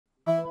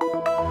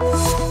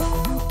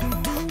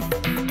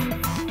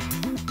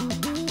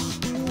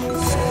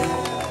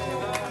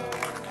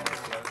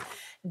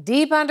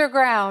Deep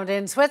underground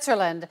in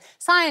Switzerland,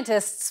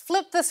 scientists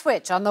flipped the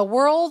switch on the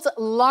world's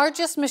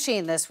largest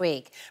machine this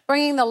week,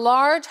 bringing the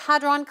Large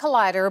Hadron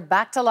Collider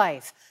back to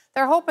life.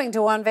 They're hoping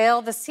to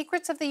unveil the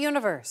secrets of the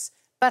universe.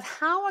 But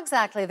how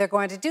exactly they're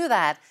going to do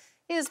that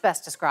is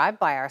best described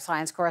by our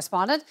science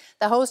correspondent,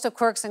 the host of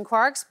Quirks and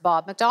Quarks,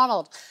 Bob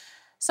McDonald.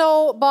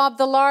 So, Bob,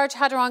 the Large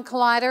Hadron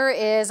Collider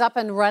is up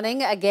and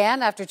running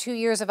again after 2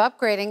 years of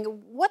upgrading.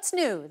 What's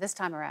new this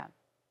time around?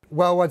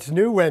 Well, what's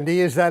new,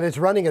 Wendy, is that it's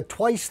running at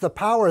twice the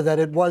power that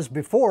it was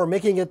before,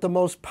 making it the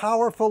most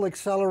powerful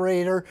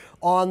accelerator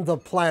on the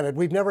planet.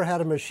 We've never had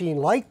a machine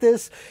like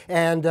this,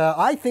 and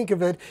I think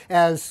of it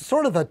as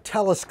sort of a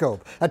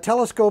telescope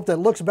that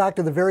looks back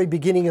to the very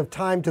beginning of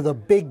time, to the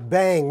Big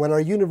Bang, when our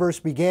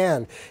universe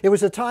began. It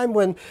was a time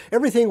when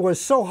everything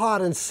was so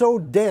hot and so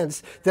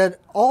dense that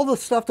all the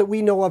stuff that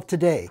we know of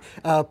today,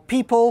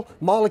 people,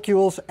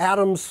 molecules,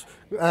 atoms,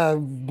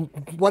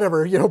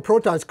 whatever,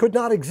 protons, could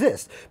not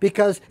exist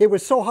because it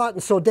was so hot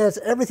and so dense,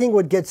 everything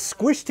would get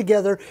squished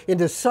together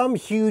into some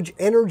huge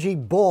energy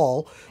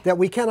ball that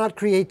we cannot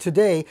create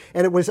today,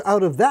 and it was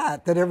out of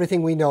that that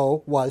everything we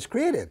know was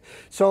created.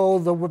 So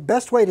the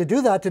best way to do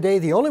that today,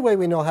 the only way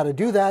we know how to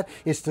do that,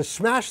 is to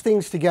smash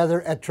things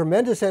together at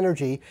tremendous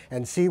energy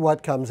and see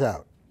what comes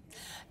out.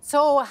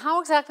 So how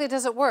exactly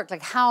does it work?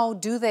 Like, how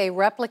do they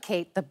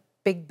replicate the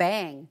Big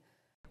Bang?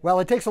 Well,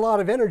 it takes a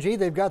lot of energy.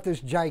 They've got this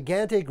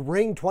gigantic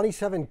ring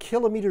 27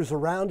 kilometers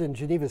around in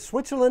Geneva,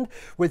 Switzerland,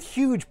 with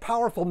huge,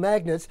 powerful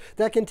magnets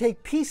that can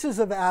take pieces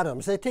of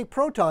atoms. They take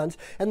protons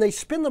and they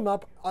spin them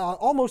up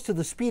almost to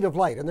the speed of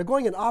light. And they're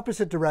going in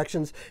opposite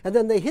directions, and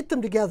then they hit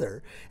them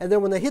together. And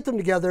then when they hit them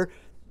together,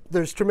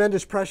 there's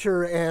tremendous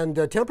pressure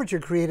and temperature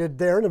created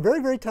there in a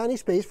very, very tiny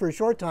space for a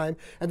short time,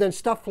 and then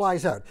stuff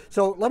flies out.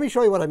 So let me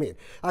show you what I mean.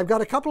 I've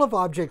got a couple of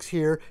objects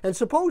here, and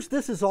suppose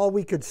this is all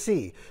we could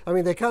see. I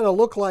mean, they kind of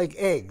look like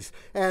eggs,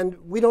 and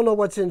we don't know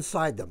what's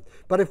inside them.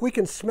 But if we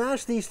can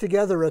smash these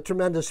together at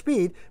tremendous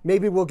speed,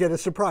 maybe we'll get a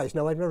surprise.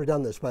 Now, I've never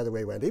done this, by the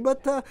way, Wendy,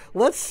 but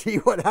let's see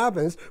what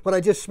happens when I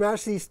just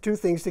smash these two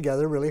things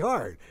together really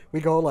hard.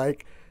 We go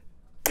like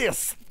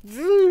this.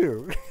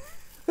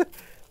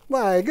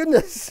 My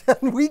goodness,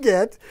 and we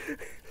get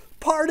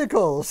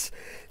particles.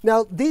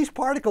 Now, these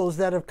particles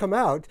that have come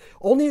out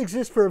only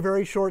exist for a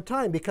very short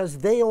time because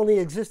they only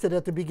existed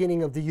at the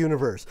beginning of the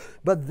universe.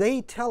 But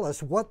they tell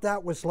us what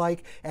that was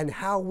like and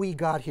how we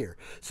got here.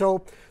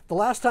 So the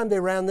last time they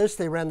ran this,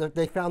 they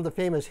found the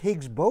famous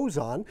Higgs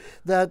boson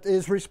that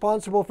is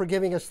responsible for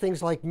giving us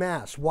things like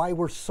mass, why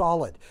we're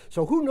solid.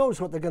 So who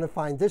knows what they're going to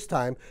find this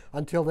time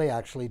until they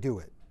actually do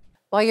it.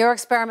 Well, your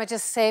experiment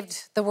just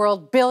saved the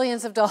world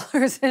billions of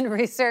dollars in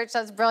research.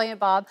 That's brilliant,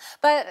 Bob.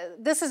 But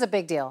this is a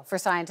big deal for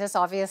scientists,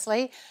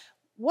 obviously.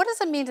 What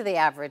does it mean to the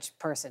average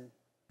person?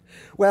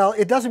 Well,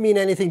 it doesn't mean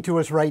anything to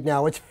us right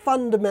now. It's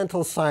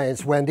fundamental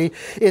science, Wendy.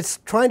 It's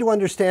trying to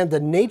understand the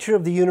nature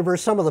of the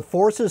universe, some of the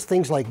forces,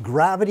 things like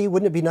gravity.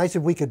 Wouldn't it be nice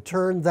if we could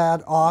turn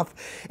that off?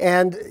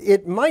 And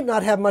it might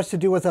not have much to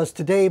do with us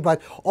today,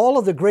 but all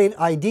of the great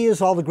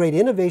ideas, all the great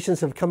innovations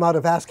have come out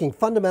of asking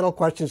fundamental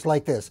questions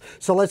like this.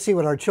 So let's see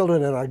what our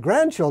children and our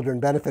grandchildren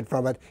benefit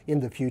from it in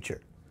the future.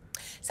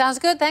 Sounds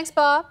good. Thanks,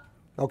 Bob.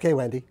 Okay,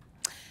 Wendy.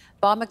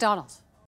 Bob McDonald.